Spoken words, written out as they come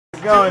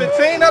Keep going.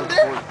 215 up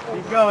there?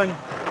 Keep going.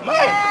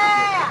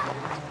 Yeah!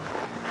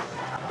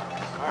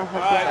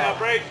 Alright, now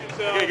brace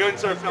yourself. Okay, go ahead and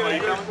start filming.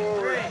 You coming?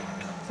 3,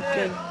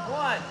 2,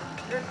 1.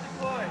 Here's the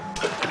boy.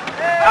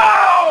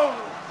 Oh!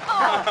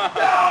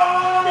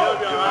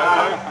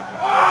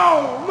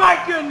 Oh my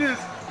goodness!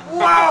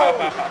 Wow!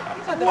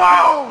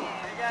 Wow!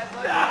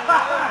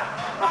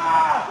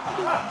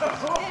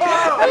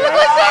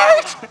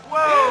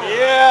 Whoa!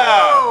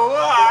 Yeah!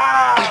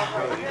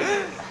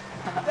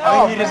 I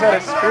think you just had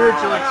a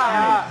spiritual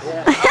experience.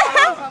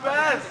 That was the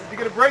best! You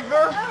get a break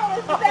there? Oh,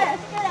 it's the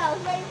best. Good, I was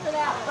waiting for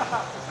that one.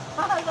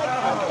 I was like,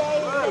 okay,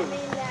 it didn't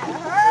mean that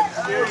hurt.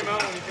 Steer him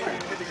out when you think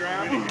you hit the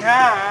ground.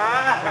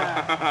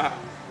 Yeah!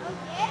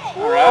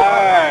 Okay.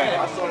 Alright!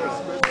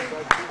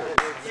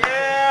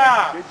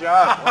 Yeah! Good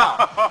job.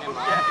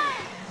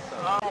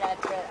 Wow.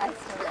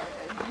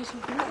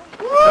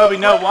 Toby,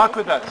 no, walk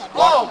with us.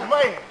 Oh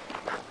man!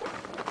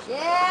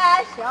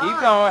 Yeah, Sean. Keep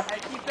going. Hey,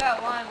 keep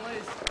that line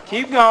loose.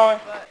 Keep going.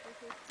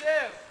 2,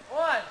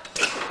 1.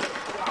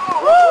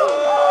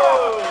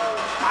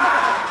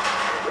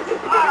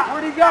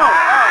 Where'd he go?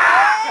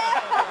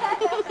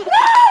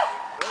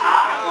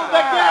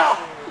 Back down!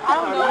 I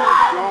don't know where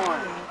he's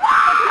going.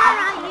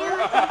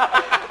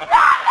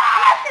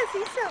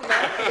 He's so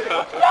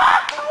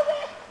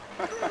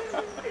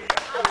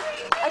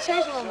I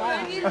changed my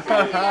mind.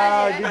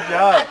 Good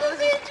job.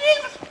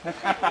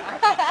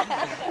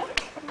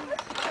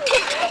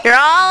 You're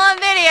all on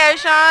video,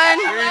 Sean.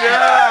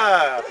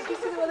 Yeah!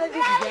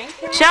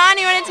 Sean,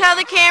 you want to tell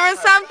the camera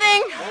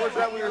something? What was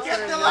that we were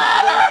saying?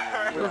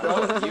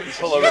 You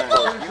pull over. You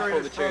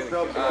pull the chair. We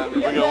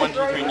go 1, 2,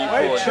 3, and you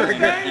pull it.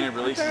 And it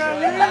releases it.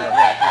 We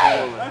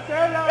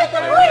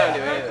don't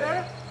do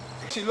anything.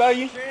 She love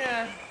you.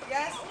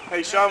 Yes.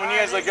 Hey Sean, when you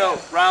guys let go,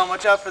 Ryan,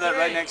 watch out for that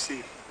right next to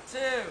you. 2,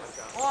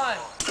 1.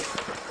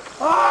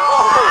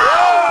 Oh!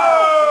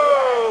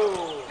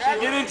 She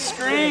didn't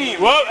scream.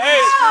 Whoa,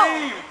 hey!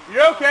 Scream.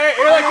 You're okay.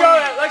 Here, let go.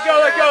 Let go.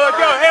 Let go. Let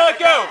go. Hey, let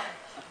go.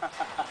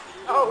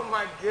 Oh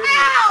my goodness.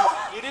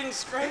 You didn't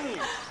scream.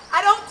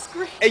 I don't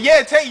scream. Hey,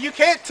 yeah, you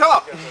can't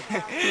talk.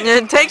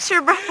 It takes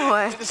your breath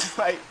away. It's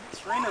like,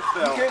 Serena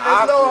fell.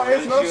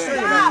 there's no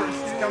stream.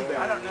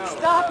 I don't know.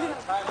 Stop it.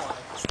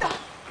 Stop.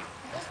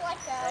 Just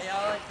like that. Hey,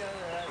 y'all let go of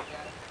that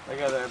guy.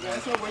 Look at that, man.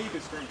 There's no way you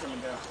can scream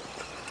coming down.